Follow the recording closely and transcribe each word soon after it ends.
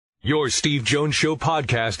Your Steve Jones Show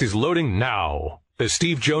podcast is loading now. The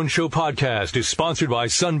Steve Jones Show podcast is sponsored by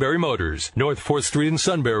Sunbury Motors, North 4th Street in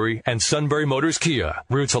Sunbury, and Sunbury Motors Kia,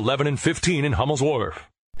 routes 11 and 15 in Hummel's Wharf.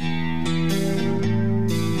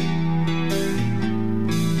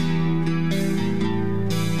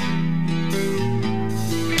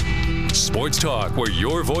 Sports talk where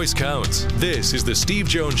your voice counts. This is the Steve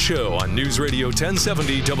Jones Show on News Radio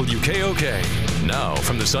 1070 WKOK. Now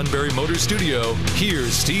from the Sunbury Motors Studio,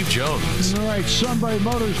 here's Steve Jones. All right, Sunbury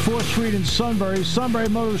Motors, 4th Street in Sunbury, Sunbury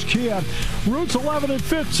Motors Kia, routes 11 and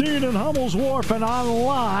 15 in Hummel's Wharf, and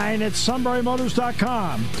online at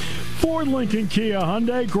sunburymotors.com. Ford, Lincoln, Kia,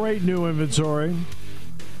 Hyundai, great new inventory.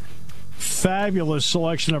 Fabulous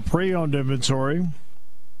selection of pre-owned inventory.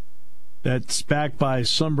 That's backed by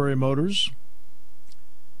Sunbury Motors.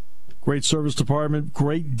 Great service department,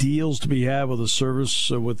 great deals to be had with a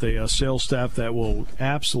service with a sales staff that will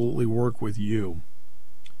absolutely work with you.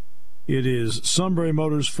 It is Sunbury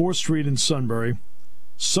Motors, 4th Street in Sunbury.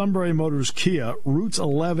 Sunbury Motors Kia, routes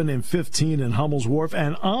 11 and 15 in Hummel's Wharf,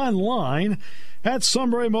 and online at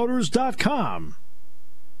sunburymotors.com.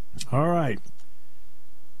 All right.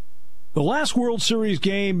 The last World Series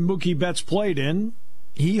game Mookie Betts played in,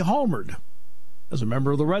 he homered as a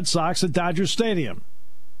member of the Red Sox at Dodger Stadium.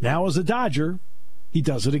 Now as a Dodger, he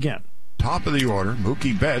does it again. Top of the order,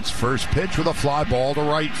 Mookie Betts, first pitch with a fly ball to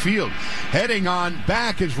right field. Heading on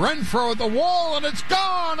back is Renfroe at the wall, and it's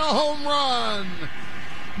gone, a home run.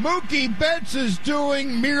 Mookie Betts is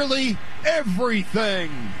doing merely everything.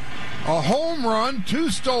 A home run, 2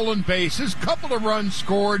 stolen bases, couple of runs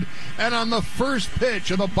scored, and on the first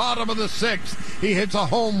pitch of the bottom of the 6th, he hits a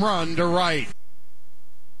home run to right.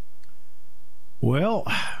 Well,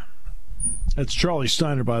 that's Charlie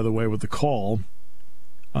Steiner, by the way, with the call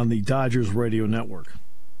on the Dodgers radio network.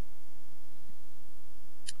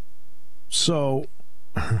 So,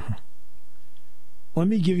 let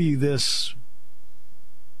me give you this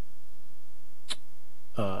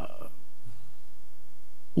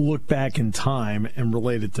look back in time and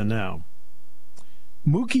relate it to now.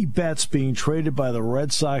 Mookie Betts being traded by the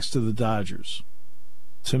Red Sox to the Dodgers,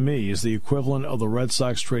 to me, is the equivalent of the Red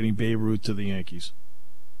Sox trading Babe Ruth to the Yankees.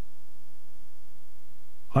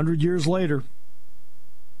 100 years later,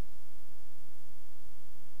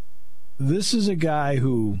 this is a guy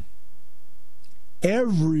who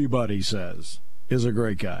everybody says is a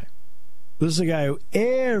great guy. This is a guy who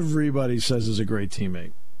everybody says is a great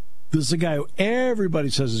teammate. This is a guy who everybody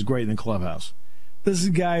says is great in the clubhouse. This is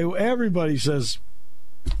a guy who everybody says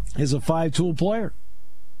is a 5-tool player.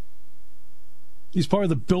 He's part of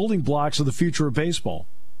the building blocks of the future of baseball.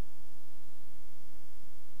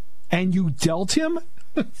 And you dealt him?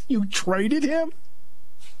 You traded him?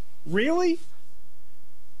 Really?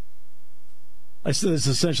 I said it's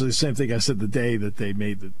essentially the same thing I said the day that they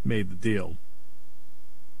made the deal.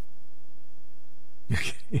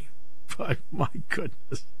 Okay. But my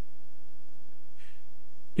goodness.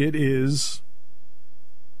 It is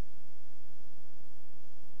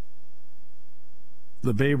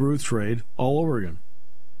the Babe Ruth trade all over again.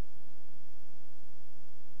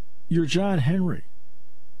 You're John Henry.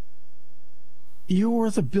 You're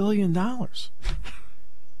worth $1 billion.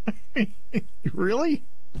 Really?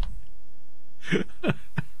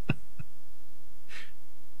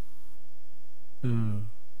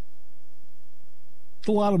 It's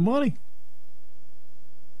a lot of money.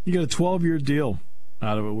 You got a 12-year deal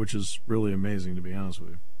out of it, which is really amazing, to be honest with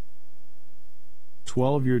you.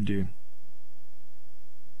 12-year deal.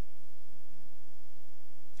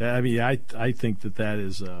 I mean, I think that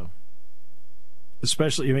is,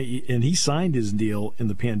 especially, I mean, and he signed his deal in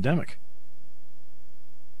the pandemic.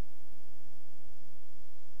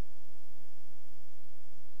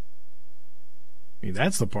 I mean,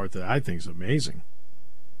 that's the part that I think is amazing.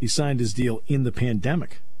 He signed his deal in the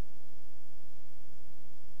pandemic.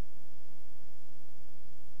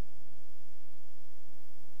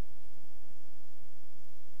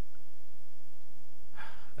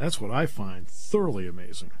 That's what I find thoroughly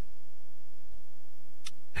amazing.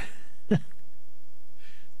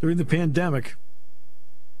 During the pandemic,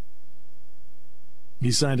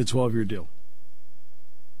 he signed a 12-year deal.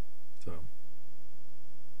 So,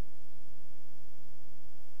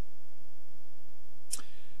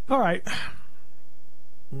 all right.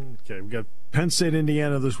 Okay, we got Penn State,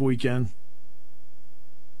 Indiana this weekend.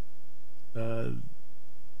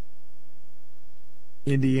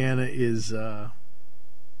 Indiana is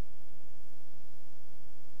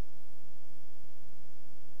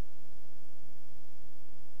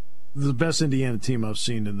the best Indiana team I've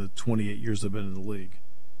seen in the 28 years I've been in the league.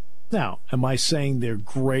 Now, am I saying they're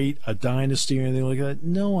great, a dynasty or anything like that?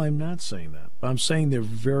 No, I'm not saying that. I'm saying they're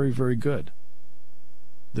very, very good.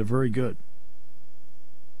 They're very good.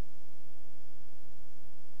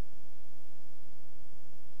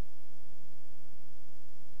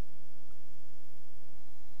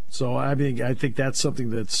 So, I think that's something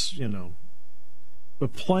that's,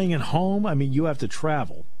 but playing at home, you have to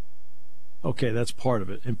travel. Okay, that's part of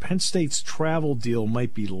it. And Penn State's travel deal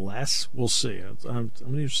might be less. We'll see. I'm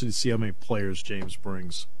interested to see how many players James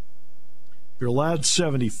brings. You're allowed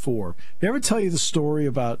 74. Did I ever tell you the story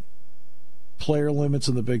about player limits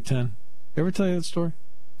in the Big Ten? Ever tell you that story?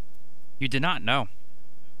 You did not, no.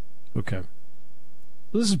 Okay.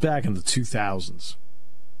 This is back in the 2000s.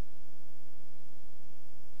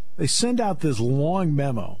 They send out this long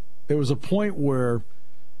memo. There was a point where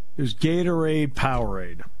there's Gatorade,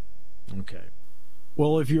 Powerade. Okay.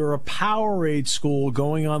 Well, if you're a Powerade school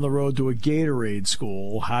going on the road to a Gatorade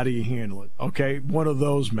school, how do you handle it? Okay, one of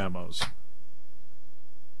those memos.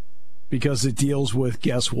 Because it deals with,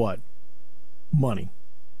 guess what? Money.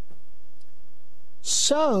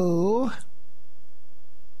 So,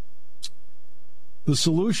 the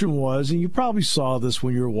solution was, and you probably saw this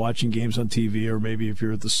when you were watching games on TV, or maybe if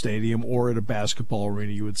you're at the stadium or at a basketball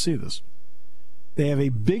arena, you would see this. They have a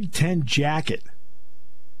Big Ten jacket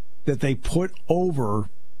that they put over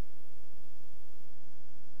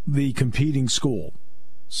the competing school.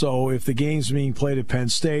 So if the game's being played at Penn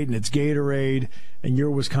State and it's Gatorade and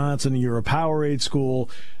you're Wisconsin and you're a Powerade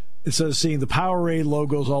school, instead of seeing the Powerade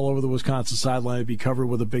logos all over the Wisconsin sideline, it'd be covered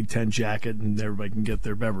with a Big Ten jacket and everybody can get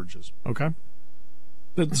their beverages. Okay?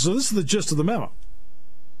 So this is the gist of the memo.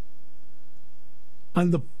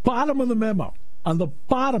 On the bottom of the memo, on the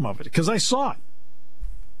bottom of it, because I saw it,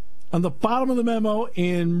 on the bottom of the memo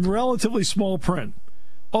in relatively small print,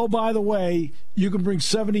 oh, by the way, you can bring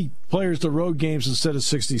 70 players to road games instead of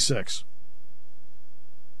 66.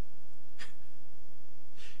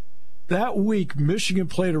 That week, Michigan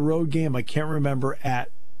played a road game, I can't remember at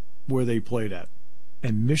where they played at,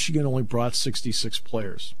 and Michigan only brought 66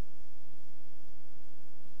 players.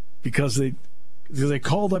 Because they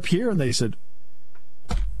called up here and they said,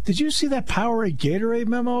 did you see that Powerade Gatorade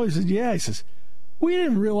memo? He said, yeah. He says, we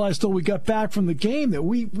didn't realize till we got back from the game that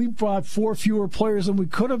we brought 4 fewer players than we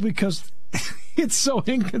could have because it's so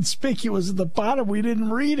inconspicuous at the bottom we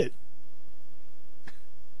didn't read it.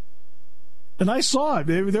 And I saw it.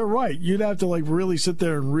 They're right. You'd have to really sit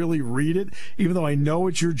there and really read it, even though I know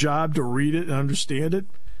it's your job to read it and understand it.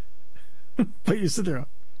 But you sit there.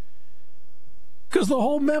 Because the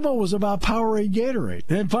whole memo was about Powerade Gatorade.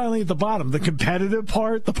 And then finally at the bottom, the competitive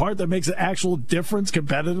part, the part that makes an actual difference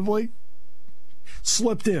competitively,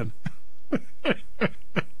 slipped in.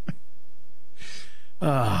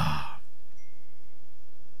 Oh,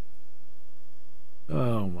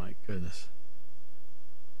 my goodness.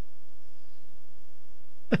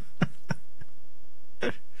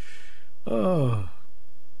 Oh.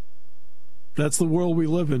 That's the world we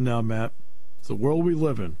live in now, Matt. It's the world we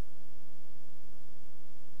live in.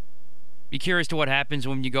 Be curious to what happens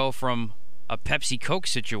when you go from a Pepsi-Coke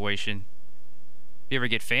situation. If you ever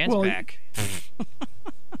get fans back.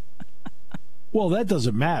 Well, that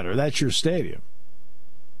doesn't matter. That's your stadium.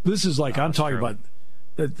 This is I'm talking about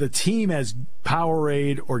the team has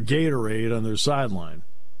Powerade or Gatorade on their sideline,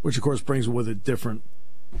 which, of course, brings with it different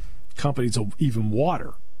companies of even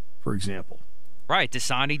water, for example. Right,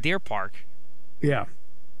 Dasani Deer Park. Yeah.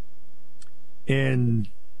 And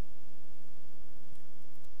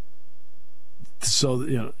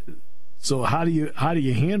so, so how do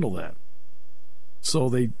you handle that? So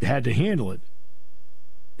they had to handle it.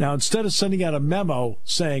 Now, instead of sending out a memo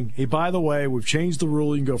saying, hey, by the way, we've changed the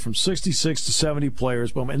rule, you can go from 66 to 70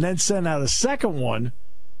 players, boom, and then send out a second one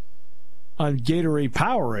on Gatorade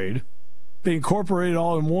Powerade, they incorporated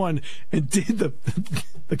all in one and did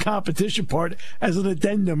the competition part as an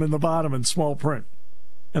addendum in the bottom in small print.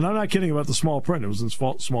 And I'm not kidding about the small print. It was in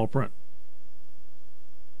small print.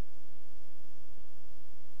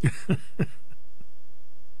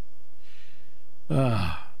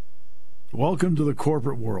 Welcome to the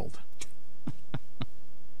corporate world.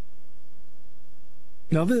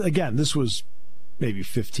 Now, this was maybe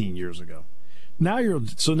 15 years ago. Now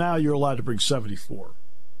you're allowed to bring 74.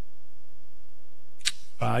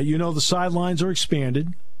 The sidelines are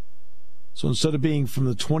expanded. So instead of being from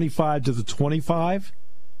the 25 to the 25,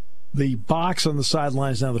 the box on the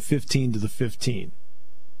sideline is now the 15 to the 15.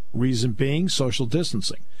 Reason being social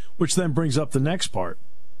distancing, which then brings up the next part.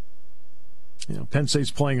 Penn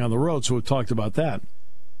State's playing on the road, so we've talked about that.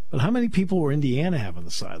 But how many people will Indiana have on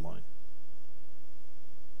the sideline?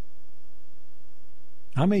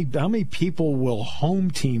 How many people will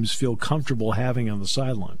home teams feel comfortable having on the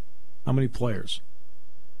sideline? How many players?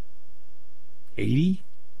 80?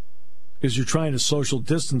 Because you're trying to social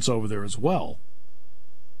distance over there as well.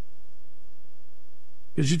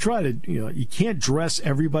 Because you try to, you can't dress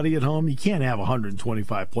everybody at home. You can't have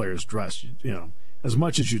 125 players dressed, as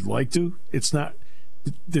much as you'd like to. It's not,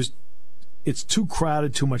 it's too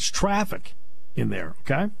crowded, too much traffic in there,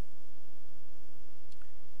 okay?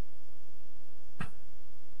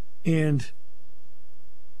 And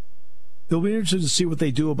they'll be interested to see what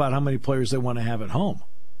they do about how many players they want to have at home.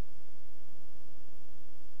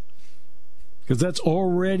 Because that's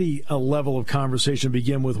already a level of conversation to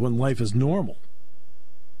begin with when life is normal.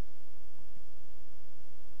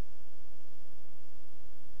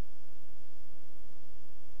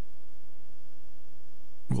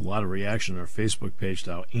 A lot of reaction on our Facebook page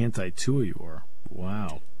to how anti-Tua you are.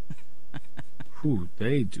 Wow. Whew,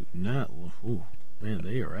 they do not. Ooh, man,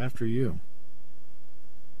 they are after you.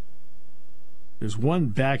 There's one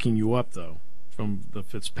backing you up, though, from the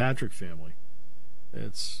Fitzpatrick family.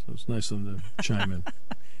 It was nice of them to chime in.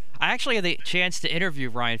 I actually had the chance to interview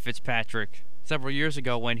Ryan Fitzpatrick several years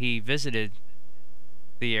ago when he visited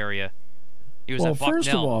the area. He was at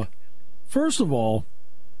Bucknell. First of all,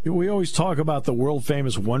 we always talk about the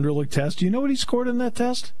world-famous Wonderlic test. Do you know what he scored in that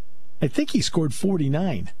test? I think he scored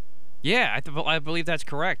 49. Yeah, I believe that's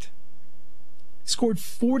correct. He scored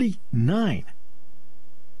 49.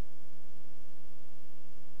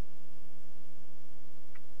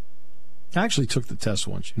 I actually took the test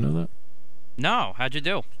once. You know that? No. How'd you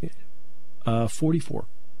do? 44.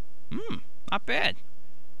 Not bad.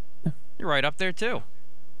 You're right up there, too.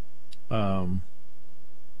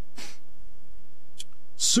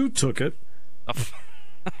 Suit took it.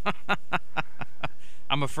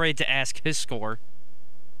 I'm afraid to ask his score.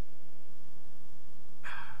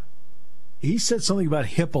 He said something about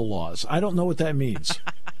HIPAA laws. I don't know what that means.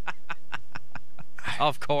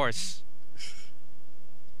 Of course.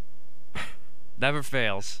 Never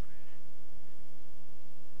fails.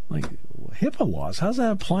 Like, HIPAA laws? How's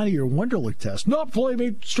that apply to your Wonderlic test? Not play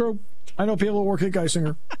me, Stroke. I know people that work at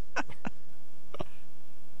Geisinger.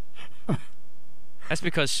 That's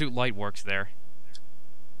because Suit Light works there.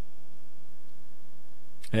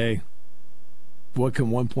 Hey, what can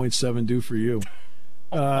 1.7 do for you?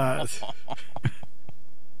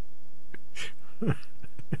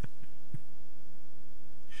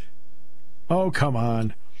 Oh, come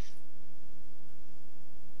on.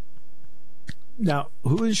 Now,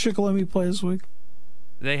 who does Shikellamy play this week?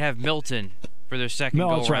 They have Milton for their second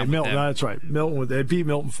go-around. That's right. Milton. Them. That's right. Milton. They beat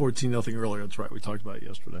Milton 14-0 earlier. That's right. We talked about it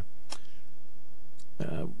yesterday.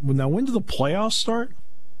 Now, when do the playoffs start?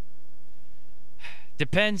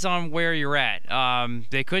 Depends on where you're at.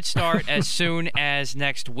 They could start as soon as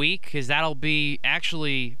next week, because that'll be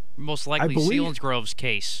actually most likely Selinsgrove's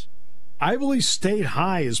case. I believe State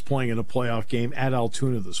High is playing in a playoff game at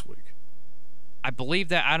Altoona this week. I believe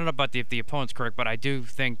that. I don't know about if the opponent's correct, but I do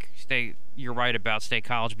think you're right about State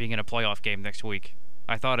College being in a playoff game next week.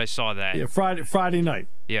 I thought I saw that. Yeah, Friday night.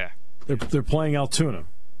 Yeah. They're playing Altoona.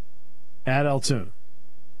 At Altoona.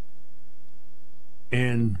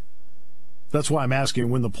 And that's why I'm asking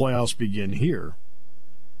when the playoffs begin here.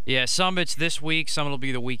 Yeah, some it's this week, some it'll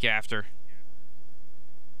be the week after.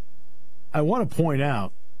 I want to point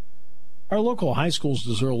out, our local high schools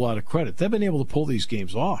deserve a lot of credit. They've been able to pull these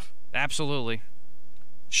games off. Absolutely.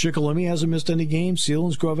 Shikellamy hasn't missed any games.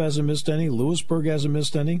 Selinsgrove hasn't missed any. Lewisburg hasn't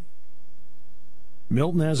missed any.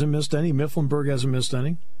 Milton hasn't missed any. Mifflinburg hasn't missed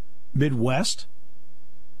any. Midwest,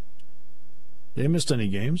 they haven't missed any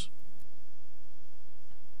games.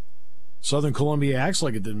 Southern Columbia acts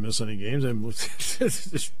like it didn't miss any games. It's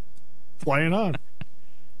just playing on.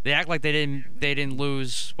 They act like they didn't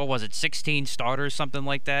lose, what was it, 16 starters, something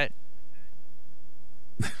like that?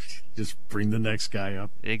 Just bring the next guy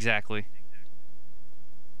up. Exactly.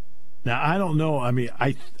 Now, I don't know. I mean,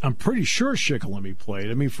 I'm pretty sure Shikellamy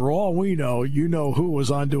played. I mean, for all we know, you know who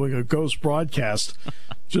was on doing a ghost broadcast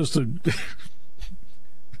just to...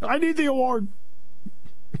 I need the award.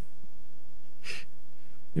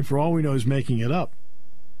 And for all we know, he's making it up.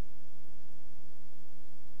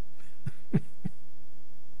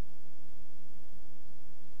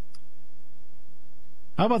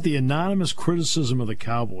 How about the anonymous criticism of the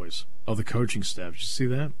Cowboys, of the coaching staff? Did you see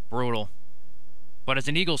that? Brutal. But as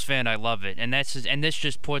an Eagles fan, I love it. And this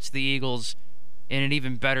just puts the Eagles in an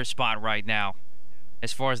even better spot right now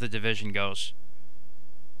as far as the division goes.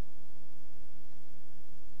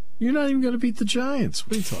 You're not even going to beat the Giants.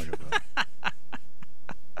 What are you talking about?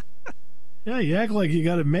 Yeah, you act like you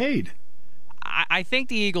got it made. I think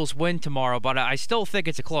the Eagles win tomorrow, but I still think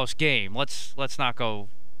it's a close game. Let's not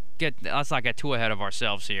get too ahead of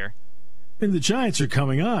ourselves here. And the Giants are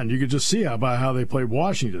coming on. You could just see about how they played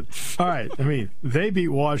Washington. All right. I mean, they beat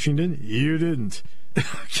Washington. You didn't.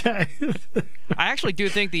 Okay. I actually do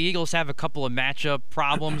think the Eagles have a couple of matchup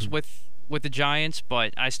problems with the Giants,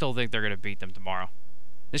 but I still think they're going to beat them tomorrow.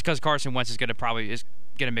 Just because Carson Wentz is going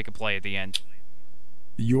to make a play at the end.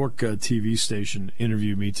 The York TV station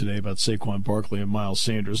interviewed me today about Saquon Barkley and Miles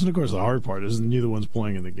Sanders. And, of course, the hard part is neither one's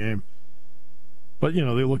playing in the game. But, they're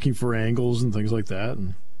looking for angles and things like that.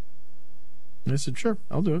 And I said, sure,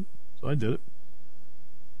 I'll do it. So I did it.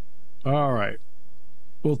 All right.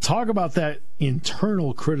 We'll talk about that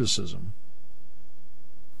internal criticism.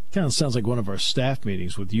 Kind of sounds like one of our staff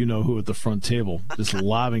meetings with you-know-who at the front table, just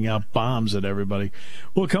lobbing out bombs at everybody.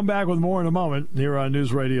 We'll come back with more in a moment here on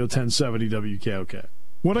News Radio 1070 WKOK.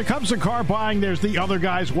 When it comes to car buying, there's the other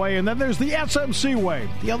guy's way, and then there's the SMC way.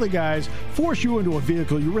 The other guys force you into a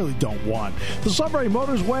vehicle you really don't want. The Sunbury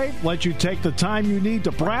Motors way lets you take the time you need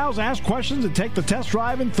to browse, ask questions, and take the test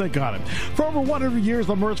drive and think on it. For over 100 years,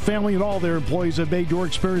 the Mertz family and all their employees have made your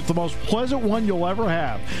experience the most pleasant one you'll ever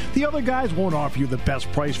have. The other guys won't offer you the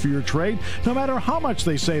best price for your trade, no matter how much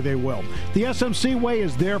they say they will. The SMC way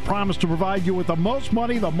is their promise to provide you with the most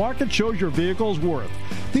money the market shows your vehicle is worth.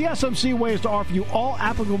 The SMC way is to offer you all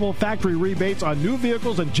applicable factory rebates on new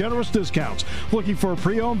vehicles and generous discounts. Looking for a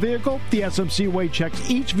pre-owned vehicle? The SMC way checks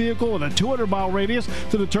each vehicle in a 200-mile radius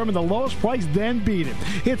to determine the lowest price, then beat it.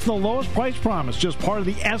 It's the lowest price promise, just part of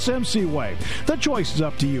the SMC way. The choice is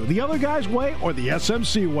up to you. The other guy's way or the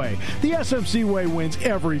SMC way. The SMC way wins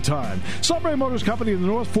every time. Sunbury Motors Company in the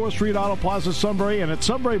North 4th Street Auto Plaza, Sunbury, and at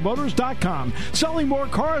sunburymotors.com. Selling more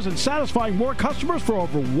cars and satisfying more customers for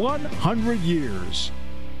over 100 years.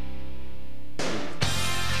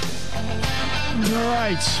 All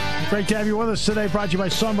right. Great to have you with us today. Brought to you by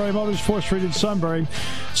Sunbury Motors, 4th Street in Sunbury.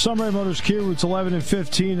 Sunbury Motors Kia, routes 11 and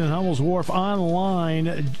 15 in Hummel's Wharf.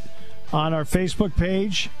 Online on our Facebook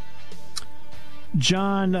page.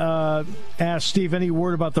 John asked Steve, any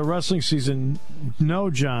word about the wrestling season? No,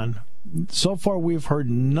 John. So far, we've heard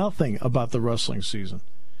nothing about the wrestling season.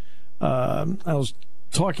 I was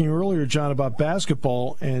talking earlier, John, about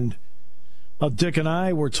basketball, and Dick and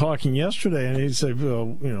I were talking yesterday, and he said, well,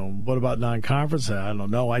 what about non-conference? I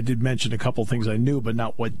don't know. I did mention a couple things I knew, but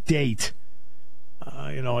not what date.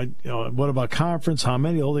 What about conference? How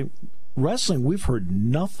many? Wrestling, we've heard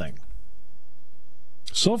nothing.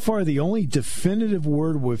 So far, the only definitive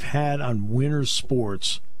word we've had on winter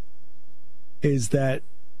sports is that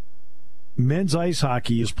men's ice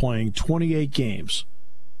hockey is playing 28 games,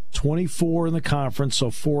 24 in the conference,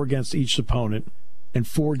 so 4 against each opponent, and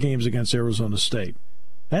 4 games against Arizona State.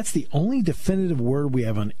 That's the only definitive word we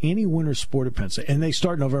have on any winter sport at Penn State, and they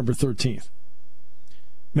start November 13th.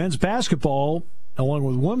 Men's basketball, along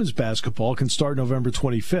with women's basketball, can start November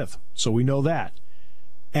 25th, so we know that.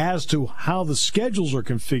 As to how the schedules are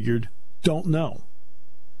configured, don't know.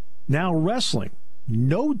 Now wrestling.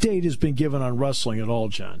 No date has been given on wrestling at all,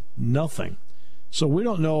 John. Nothing. So we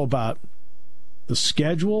don't know about the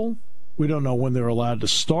schedule. We don't know when they're allowed to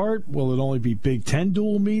start. Will it only be Big Ten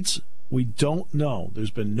dual meets? We don't know.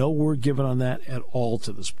 There's been no word given on that at all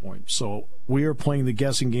to this point. So we are playing the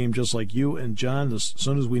guessing game just like you and John. As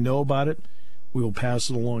soon as we know about it, we will pass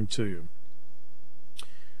it along to you.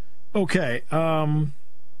 Okay.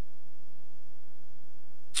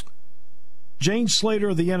 Jane Slater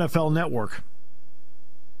of the NFL Network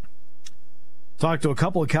talked to a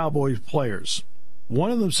couple of Cowboys players.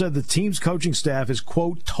 One of them said the team's coaching staff is,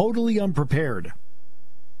 quote, totally unprepared.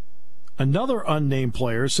 Another unnamed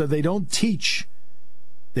player said they don't teach.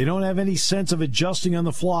 They don't have any sense of adjusting on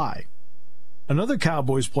the fly. Another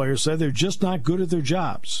Cowboys player said they're just not good at their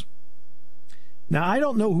jobs. Now, I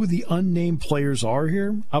don't know who the unnamed players are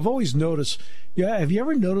here. I've always noticed, have you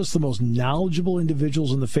ever noticed the most knowledgeable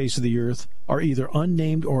individuals on the face of the earth are either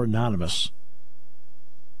unnamed or anonymous?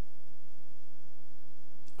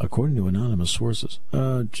 According to anonymous sources.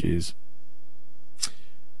 Oh, jeez.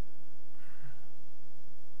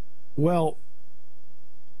 Well,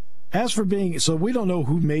 as for being, so we don't know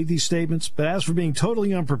who made these statements, but as for being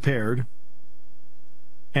totally unprepared,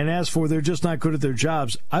 and as for they're just not good at their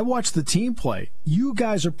jobs, I watched the team play. You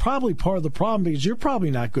guys are probably part of the problem because you're probably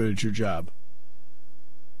not good at your job.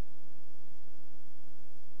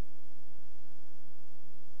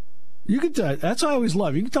 You can. That's what I always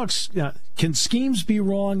love. You can talk. Can schemes be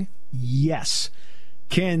wrong? Yes.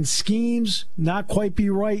 Can schemes not quite be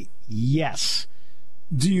right? Yes.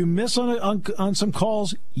 Do you miss on some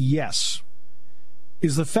calls? Yes.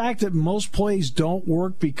 Is the fact that most plays don't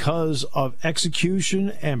work because of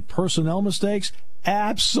execution and personnel mistakes?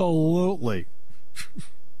 Absolutely.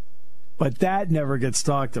 But that never gets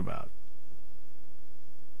talked about.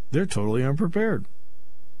 They're totally unprepared.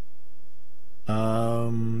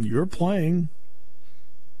 You're playing.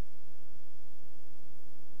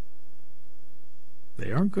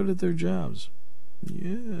 They aren't good at their jobs.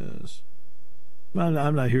 Yes.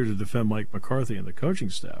 I'm not here to defend Mike McCarthy and the coaching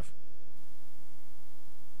staff.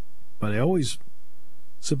 But I always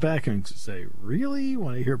sit back and say, really?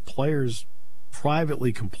 When I hear players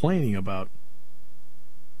privately complaining about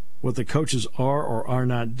what the coaches are or are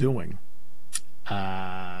not doing.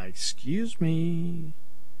 Excuse me.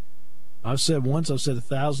 I've said once, I've said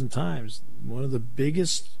 1,000 times, one of the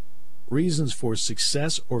biggest reasons for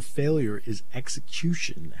success or failure is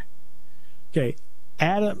execution. Okay,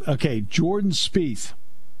 Jordan Spieth.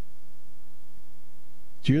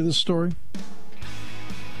 Do you hear this story?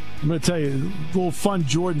 I'm going to tell you a little fun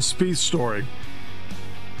Jordan Spieth story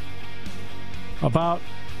about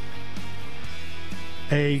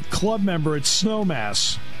a club member at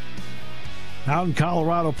Snowmass out in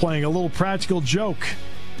Colorado playing a little practical joke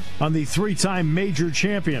on the three-time major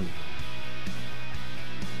champion.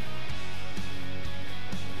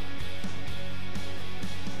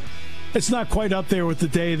 It's not quite up there with the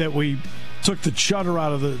day that we took the chutter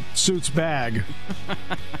out of the suit's bag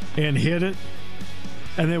and hid it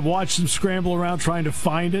and then watched them scramble around trying to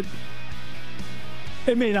find it.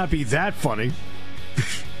 It may not be that funny.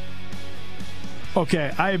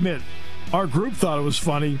 Okay, I admit, our group thought it was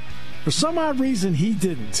funny. For some odd reason, he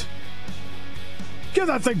didn't. Give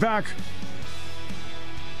that thing back.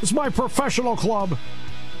 It's my professional club.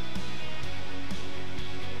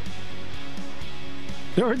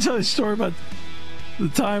 Did I ever tell you a story about the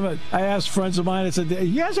time I asked friends of mine, I said,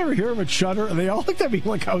 you guys ever hear of a chutter? And they all looked at me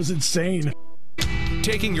like I was insane.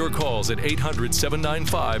 Taking your calls at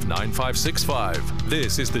 800-795-9565.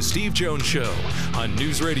 This is the Steve Jones Show on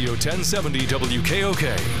News Radio 1070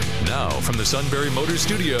 WKOK. Now, from the Sunbury Motors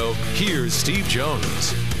Studio, here's Steve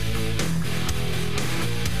Jones.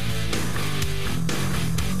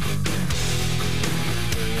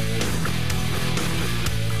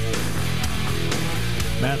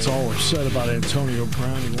 Matt's all upset about Antonio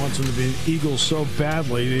Brown. He wants him to be an Eagle so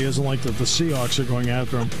badly he doesn't like that the Seahawks are going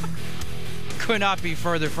after him. Could not be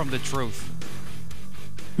further from the truth.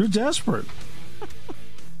 You're desperate.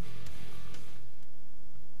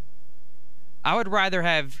 I would rather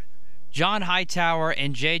have John Hightower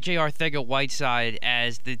and J.J. Arcega-Whiteside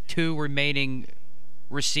as the two remaining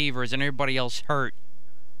receivers and everybody else hurt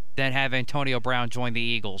than have Antonio Brown join the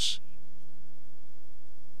Eagles.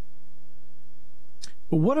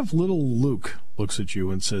 But what if little Luke looks at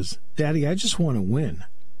you and says, Daddy, I just want to win?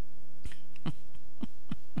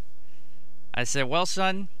 I said, well,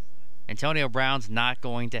 son, Antonio Brown's not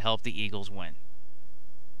going to help the Eagles win.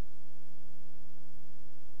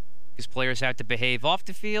 Because players have to behave off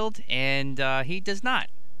the field, and he does not.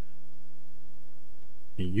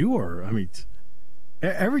 You are,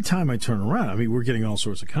 every time I turn around, we're getting all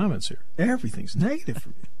sorts of comments here. Everything's negative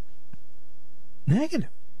from you. Negative.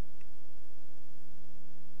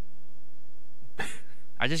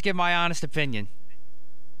 I just give my honest opinion.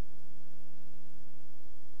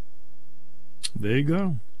 There you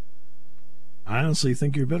go. I honestly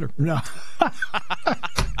think you're bitter. No.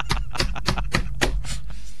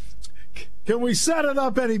 Can we set it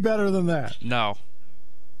up any better than that? No.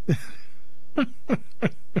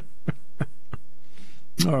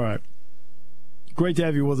 All right. Great to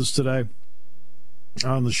have you with us today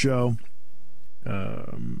on the show.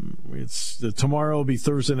 Tomorrow will be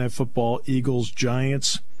Thursday Night Football, Eagles,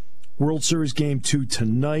 Giants. World Series Game 2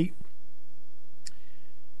 tonight.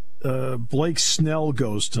 Blake Snell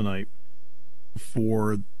goes tonight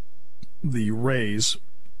for the Rays.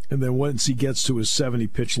 And then once he gets to his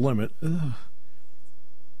 70-pitch limit,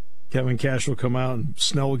 Kevin Cash will come out and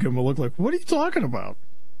Snell will give him a look like, what are you talking about?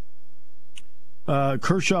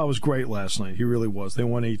 Kershaw was great last night. He really was. They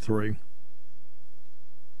won 8-3.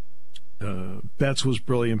 Betts was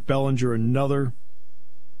brilliant. Bellinger, another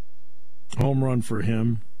home run for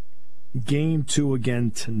him. Game 2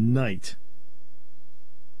 again tonight.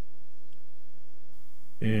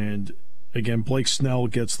 And again, Blake Snell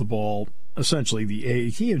gets the ball. Essentially,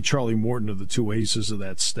 he and Charlie Morton are the two aces of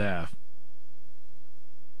that staff.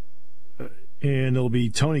 And it'll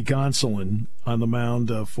be Tony Gonsolin on the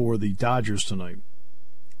mound for the Dodgers tonight.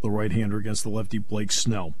 The right-hander against the lefty Blake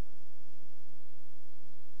Snell.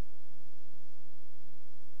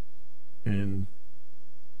 And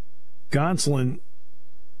Gonsolin,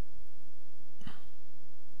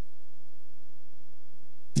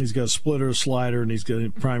 He's got a splitter, a slider, and he's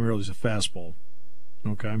got primarily a fastball.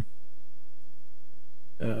 Okay.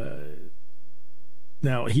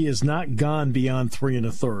 Now, he has not gone beyond 3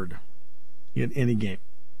 1/3 in any game.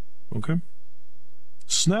 Okay.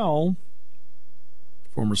 Snell,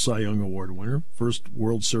 former Cy Young Award winner, first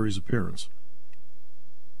World Series appearance.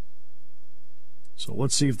 So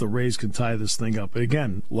let's see if the Rays can tie this thing up.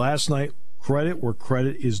 Again, last night, credit where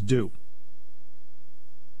credit is due.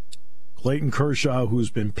 Clayton Kershaw,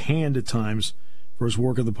 who's been panned at times for his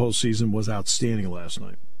work in the postseason, was outstanding last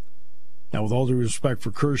night. Now, with all due respect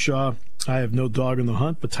for Kershaw, I have no dog in the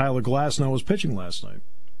hunt, but Tyler Glasnow was pitching last night.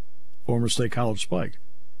 Former State College Spike.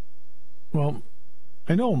 Well,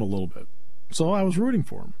 I know him a little bit, so I was rooting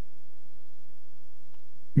for him.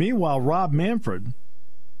 Meanwhile, Rob Manfred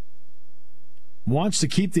wants to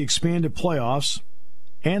keep the expanded playoffs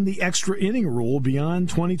and the extra inning rule beyond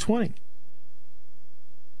 2020.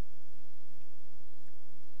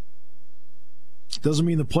 Doesn't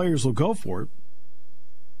mean the players will go for it.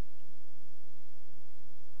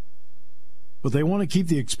 But they want to keep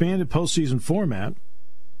the expanded postseason format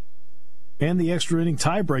and the extra inning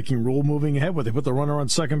tie-breaking rule moving ahead where they put the runner on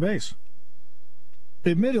second base.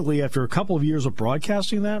 Admittedly, after a couple of years of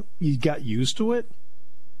broadcasting that, you got used to it.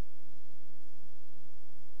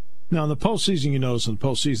 Now, in the postseason, you notice in the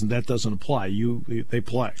postseason that doesn't apply. They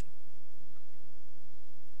play.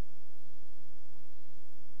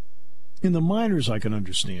 In the minors, I can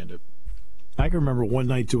understand it. I can remember one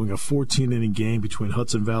night doing a 14-inning game between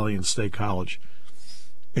Hudson Valley and State College.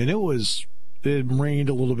 And it rained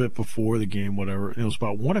a little bit before the game, whatever. And it was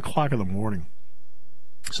about 1 o'clock in the morning.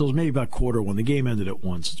 So it was maybe about 1:15. The game ended at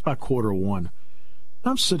 1. So it's about 1:15.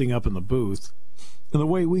 I'm sitting up in the booth. And the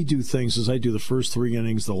way we do things is I do the first 3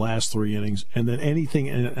 innings, the last 3 innings, and then anything,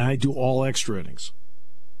 and I do all extra innings.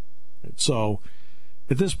 So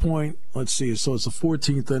at this point, let's see, so it's the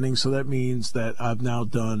 14th inning, so that means that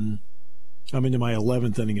I'm into my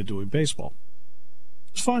 11th inning of doing baseball.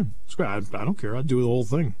 It's fine. It's great. I don't care. I do the whole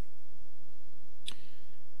thing.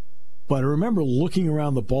 But I remember looking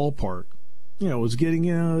around the ballpark. It was getting,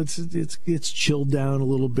 it's chilled down a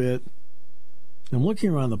little bit. I'm looking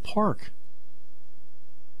around the park,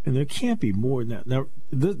 and there can't be more than that. Now,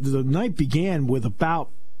 the night began with about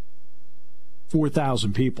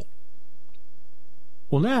 4,000 people.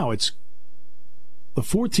 Well, now it's the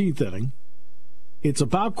 14th inning. It's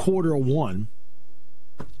about 1:15,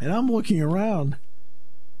 and I'm looking around,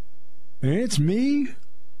 and it's me,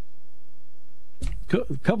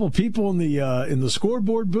 a couple of people in the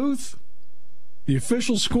scoreboard booth, the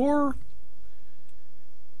official scorer,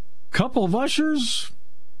 a couple of ushers,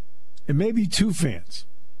 and maybe 2 fans.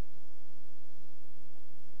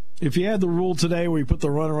 If you had the rule today where you put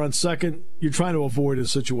the runner on second, you're trying to avoid a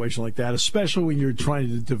situation like that, especially when you're trying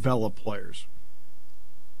to develop players.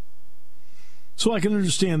 So I can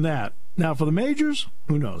understand that. Now, for the majors,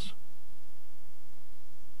 who knows?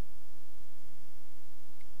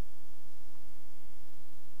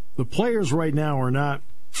 The players right now are not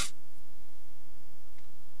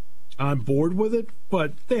on board with it,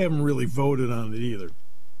 but they haven't really voted on it either.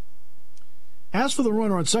 As for the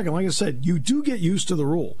runner on second, like I said, you do get used to the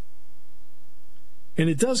rule. And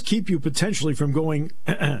it does keep you potentially from going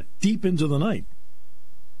deep into the night.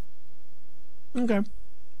 Okay.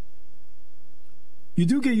 You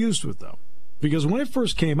do get used to it, though. Because when it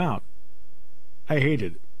first came out, I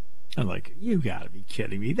hated it. I'm like, you got to be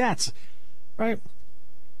kidding me. That's right.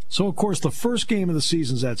 So, of course, the first game of the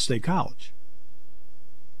season's at State College.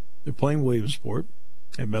 They're playing Williamsport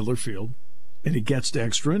at Medler Field, and it gets to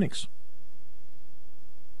extra innings.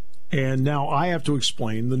 And now I have to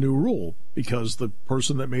explain the new rule because the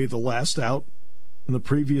person that made the last out in the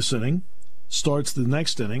previous inning starts the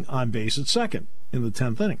next inning on base at second in the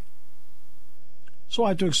 10th inning. So I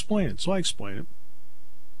have to explain it. So I explain it.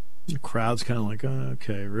 The crowd's kind of like,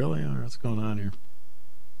 okay, really? What's going on here?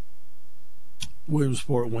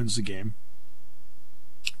 Williamsport wins the game.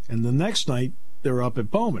 And the next night, they're up at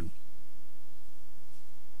Bowman.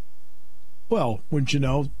 Well, wouldn't you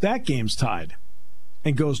know, that game's tied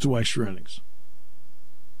and goes to extra innings.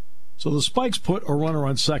 So the Spikes put a runner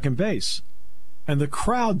on second base. And the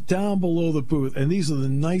crowd down below the booth, and these are the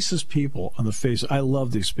nicest people on the face. I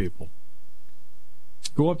love these people.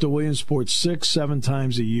 Go up to Williamsport 6-7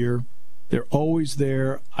 times a year. They're always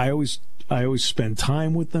there. I always spend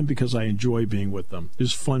time with them because I enjoy being with them.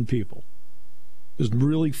 There's fun people. There's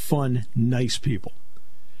really fun, nice people.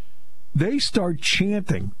 They start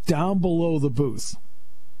chanting down below the booth.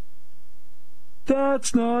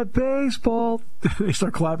 That's not baseball. They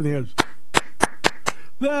start clapping their hands.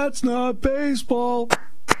 That's not baseball.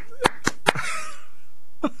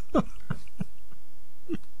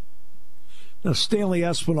 Now, Stanley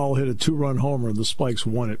Espinal hit a 2-run homer, and the Spikes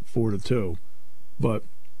won it 4-2. But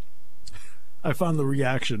I found the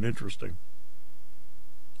reaction interesting.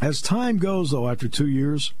 As time goes, though, after 2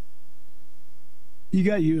 years, you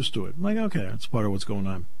got used to it. I'm like, okay, that's part of what's going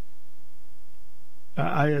on.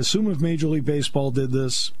 I assume if Major League Baseball did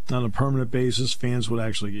this on a permanent basis, fans would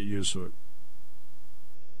actually get used to it.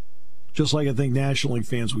 Just like I think National League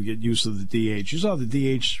fans would get used to the DH. You saw the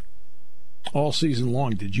DH all season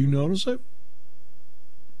long. Did you notice it?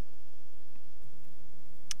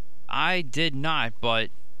 I did not, but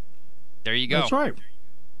there you go. That's right.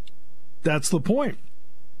 That's the point.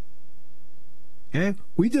 Okay?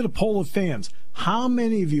 We did a poll of fans. How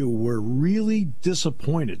many of you were really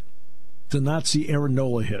disappointed to not see Aaron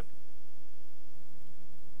Nola hit?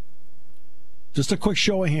 Just a quick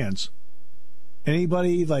show of hands.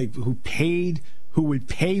 Anybody who would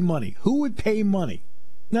pay money? Who would pay money?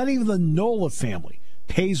 Not even the Nola family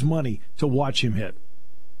pays money to watch him hit.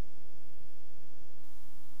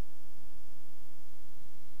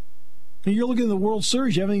 And you're looking at the World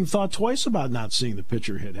Series, you haven't even thought twice about not seeing the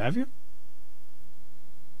pitcher hit, have you?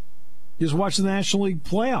 You just watch the National League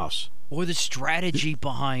playoffs. Or the strategy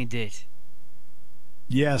behind it.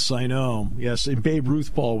 Yes, I know. Yes, in Babe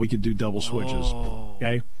Ruth ball, we could do double switches. Oh.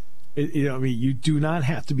 Okay? You do not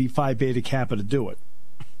have to be Phi Beta Kappa to do it.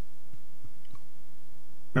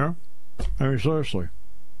 No? I mean, seriously.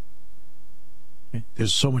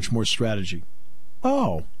 There's so much more strategy.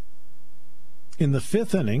 Oh. In the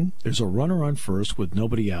 5th inning, there's a runner on first with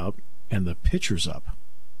nobody out, and the pitcher's up.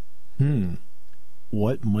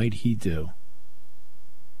 What might he do?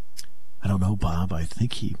 I don't know, Bob. I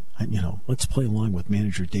think let's play along with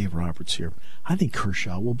manager Dave Roberts here. I think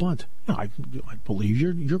Kershaw will bunt. I believe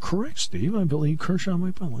you're correct, Steve. I believe Kershaw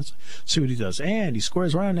might bunt. Let's see what he does. And he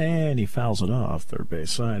squares around, and he fouls it off third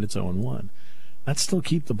base side. It's 0-1. I'd still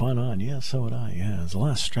keep the bunt on. Yeah, so would I. Yeah, there's a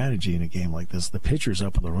lot of strategy in a game like this. The pitcher's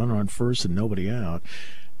up with a runner on first and nobody out.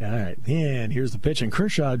 All right, and here's the pitch, and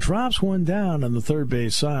Kershaw drops one down on the third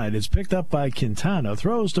base side. It's picked up by Quintana,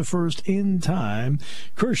 throws to first in time.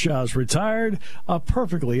 Kershaw's retired. A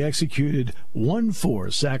perfectly executed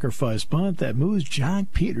 1-4 sacrifice bunt that moves John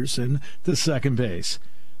Peterson to second base.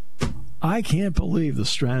 I can't believe the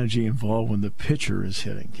strategy involved when the pitcher is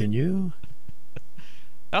hitting. Can you?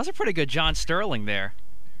 That was a pretty good John Sterling there.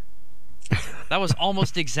 That was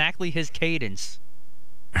almost exactly his cadence.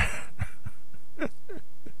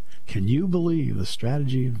 Can you believe the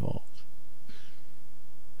strategy involved?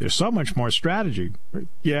 There's so much more strategy.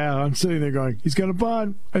 Yeah, I'm sitting there going, he's going to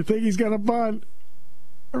bunt. I think he's going to bunt.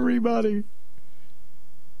 Everybody.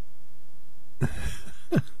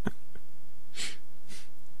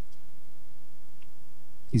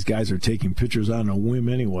 These guys are taking pitchers on a whim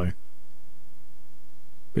anyway,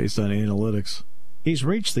 based on analytics. He's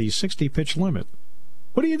reached the 60-pitch limit.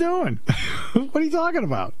 What are you doing? What are you talking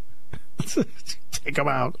about? Take him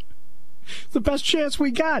out. It's the best chance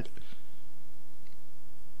we got.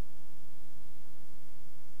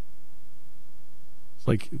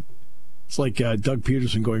 It's like Doug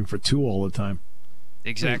Peterson going for 2 all the time.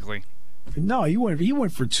 Exactly. No, he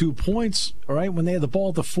went for 2 points. All right, when they had the ball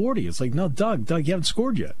at the 40, it's like, no, Doug, you haven't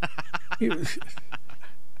scored yet. It's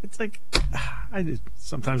like,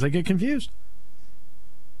 sometimes I get confused.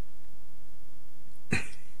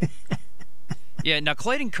 Yeah, now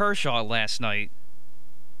Clayton Kershaw last night,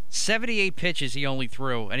 78 pitches he only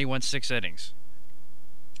threw, and he went 6 innings.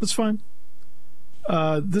 That's fine.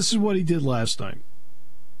 This is what he did last night.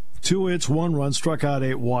 2 hits, 1 run, struck out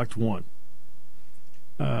 8, walked 1.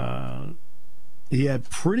 He had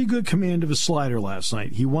pretty good command of his slider last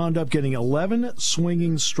night. He wound up getting 11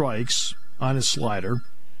 swinging strikes on his slider,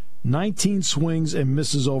 19 swings and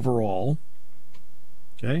misses overall.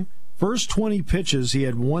 Okay. First 20 pitches, he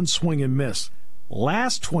had 1 swing and miss.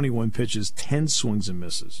 Last 21 pitches, 10 swings and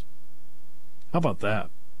misses. How about that?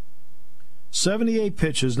 78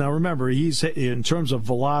 pitches. Now remember, he's in terms of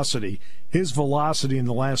velocity, his velocity in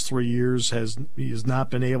the last 3 years he has not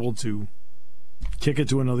been able to kick it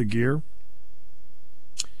to another gear.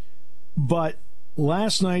 But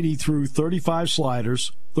last night he threw 35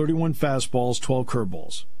 sliders, 31 fastballs, 12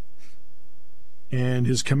 curveballs. And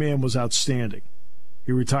his command was outstanding.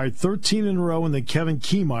 He retired 13 in a row, and then Kevin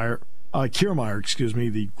Kiermaier,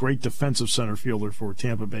 the great defensive center fielder for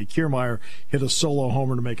Tampa Bay, Kiermaier hit a solo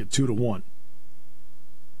homer to make it 2-1.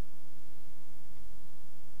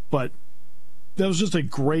 But that was just a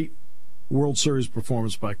great World Series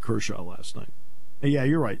performance by Kershaw last night. And yeah,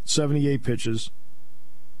 you're right, 78 pitches.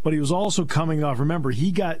 But he was also coming off. Remember,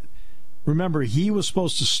 he was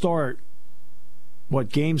supposed to start,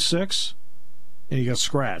 Game 6? And he got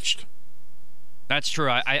scratched. That's true.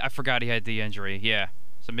 I forgot he had the injury. Yeah.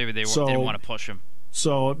 So maybe they didn't want to push him.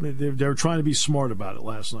 So they were trying to be smart about it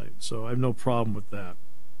last night. So I have no problem with that.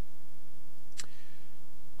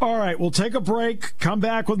 All right, we'll take a break. Come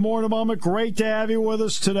back with more in a moment. Great to have you with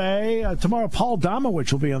us today. Tomorrow, Paul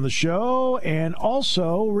Domowitch will be on the show, and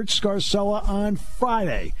also Rich Scarcella on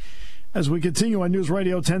Friday. As we continue on News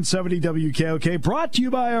Radio 1070 WKOK, brought to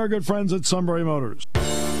you by our good friends at Sunbury Motors.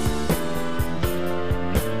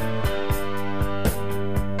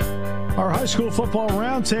 Our high school football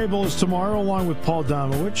roundtable is tomorrow, along with Paul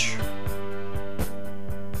Domowitch.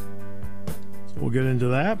 So we'll get into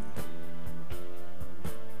that.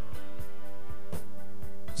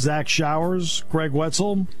 Zach Showers, Greg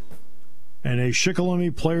Wetzel, and a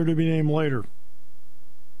Shikellamy player to be named later.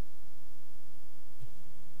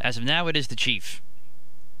 As of now, it is the Chief.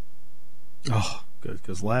 Oh, good,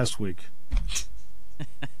 because last week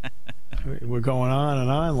we're going on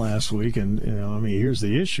and on last week, and here's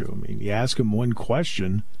the issue. You ask him one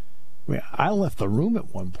question. I left the room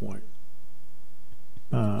at one point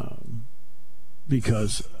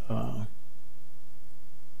because, and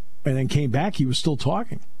then came back. He was still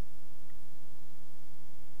talking.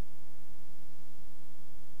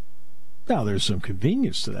 Now, there's some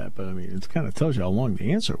convenience to that, but it kind of tells you how long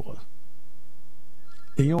the answer was.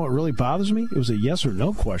 And you know what really bothers me? It was a yes or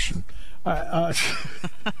no question. Gotta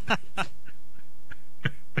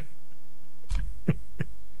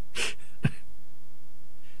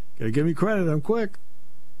give me credit. I'm quick.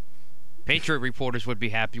 Patriot reporters would be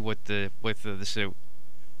happy with the suit.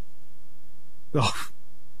 Oh,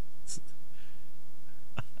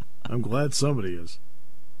 I'm glad somebody is.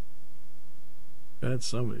 Glad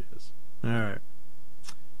somebody is. All right.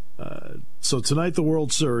 So tonight, the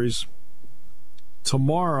World Series.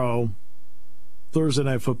 Tomorrow, Thursday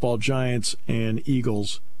Night Football, Giants and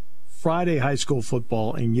Eagles. Friday, high school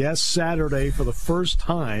football. And yes, Saturday for the first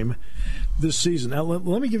time this season. Now,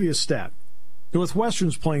 let me give you a stat.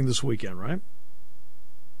 Northwestern's playing this weekend, right?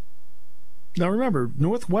 Now, remember,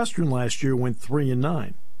 Northwestern last year went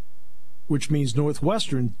 3-9, which means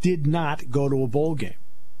Northwestern did not go to a bowl game.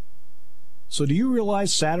 So do you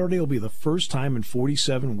realize Saturday will be the first time in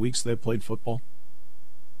 47 weeks they've played football?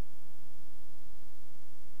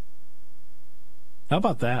 How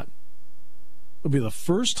about that? It'll be the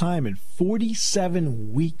first time in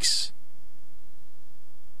 47 weeks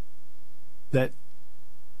that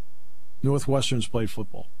Northwestern's played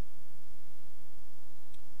football.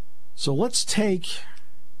 So let's take,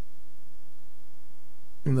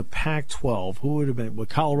 in the Pac-12, who would have been? Well,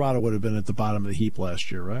 Colorado would have been at the bottom of the heap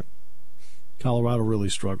last year, right? Colorado really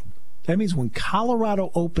struggled. That means when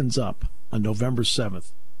Colorado opens up on November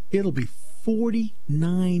 7th, it'll be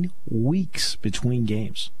 49 weeks between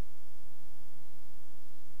games.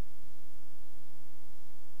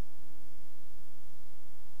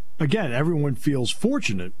 Again, everyone feels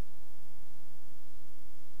fortunate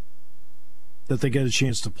that they get a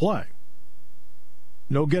chance to play.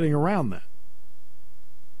 No getting around that.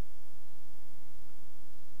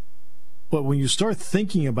 But when you start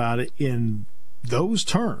thinking about it in those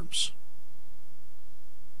terms,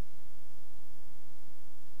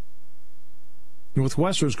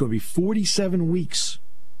 Northwestern is going to be 47 weeks.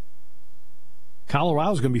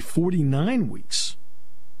 Colorado is going to be 49 weeks.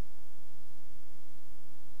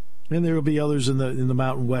 And there will be others in the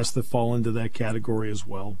Mountain West that fall into that category as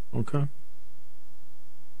well. Okay?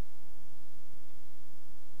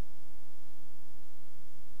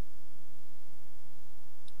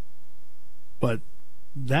 But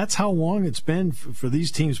that's how long it's been for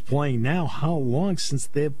these teams playing now. How long since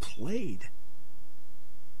they've played?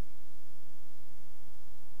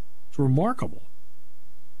 It's remarkable.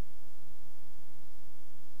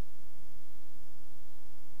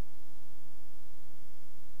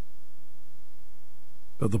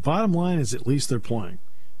 But the bottom line is at least they're playing.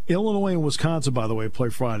 Illinois and Wisconsin, by the way, play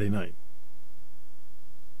Friday night.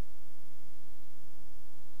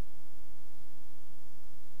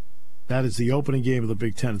 That is the opening game of the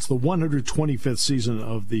Big Ten. It's the 125th season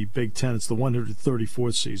of the Big Ten. It's the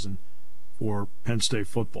 134th season for Penn State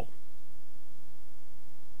football.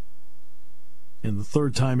 And the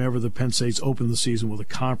third time ever that Penn State's opened the season with a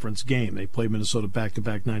conference game. They played Minnesota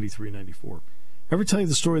back-to-back 93-94. Ever tell you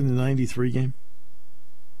the story of the 93 game?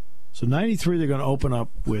 So 93, they're going to open up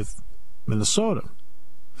with Minnesota.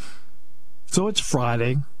 So it's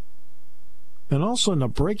Friday. And also, a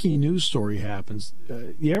breaking news story happens.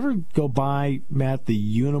 You ever go by, Matt,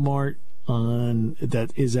 the Unimart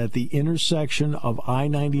that is at the intersection of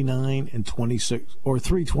I-99 and 26, or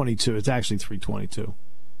 322. It's actually 322.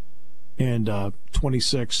 And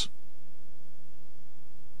 26.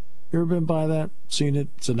 You ever been by that? Seen it?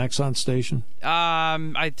 It's an Exxon station.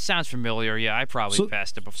 It sounds familiar. Yeah, I probably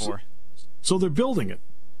passed it before. So they're building it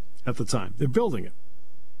at the time. They're building it.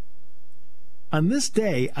 On this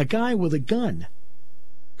day, a guy with a gun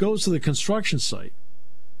goes to the construction site,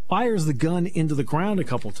 fires the gun into the ground a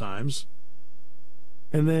couple times,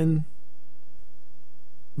 and then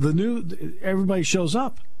everybody shows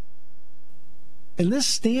up. And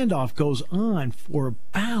this standoff goes on for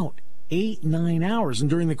about 8-9 hours. And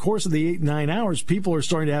during the course of the 8-9 hours, people are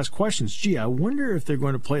starting to ask questions. Gee, I wonder if they're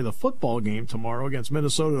going to play the football game tomorrow against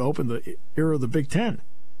Minnesota to open the era of the Big Ten.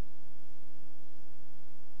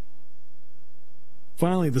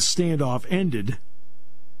 Finally, the standoff ended.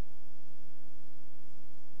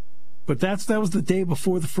 But that was the day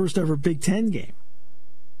before the first ever Big Ten game.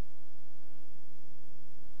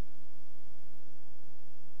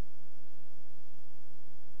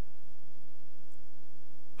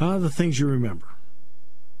 The things you remember.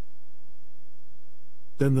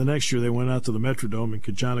 Then the next year they went out to the Metrodome and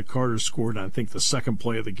Kajana Carter scored, I think, the second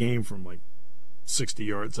play of the game from like 60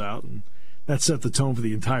 yards out, and that set the tone for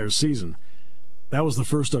the entire season. That was the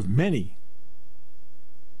first of many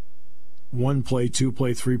 1-play,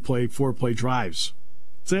 2-play, 3-play, 4-play drives.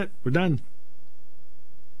 That's it. We're done.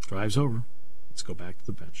 Drive's over. Let's go back to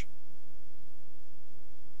the bench.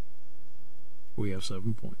 We have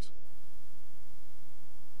 7 points.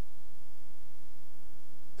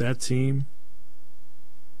 That team,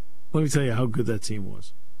 let me tell you how good that team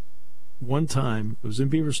was. One time, it was in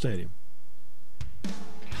Beaver Stadium.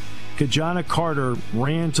 Kajana Carter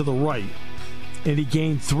ran to the right, and he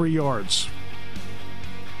gained 3 yards.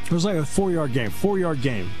 It was like a 4-yard game. 4-yard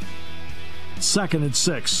game. 2nd and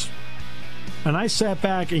 6. And I sat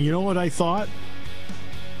back, and you know what I thought?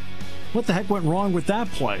 What the heck went wrong with that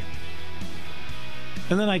play?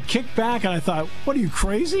 And then I kicked back, and I thought, what are you,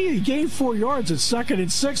 crazy? He gained 4 yards at 2nd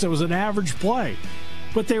and 6. It was an average play.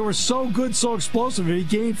 But they were so good, so explosive, and he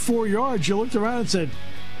gained 4 yards. You looked around and said,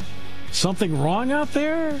 something wrong out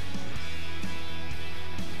there?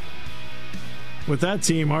 With that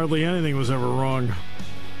team, hardly anything was ever wrong.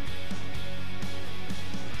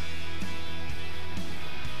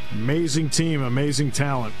 Amazing team, amazing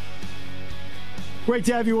talent. Great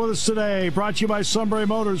to have you with us today. Brought to you by Sunbury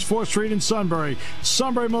Motors, 4th Street in Sunbury.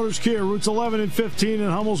 Sunbury Motors Kia, routes 11 and 15 in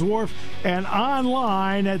Hummel's Wharf, and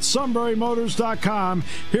online at sunburymotors.com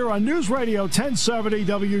here on News Radio 1070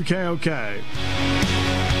 WKOK.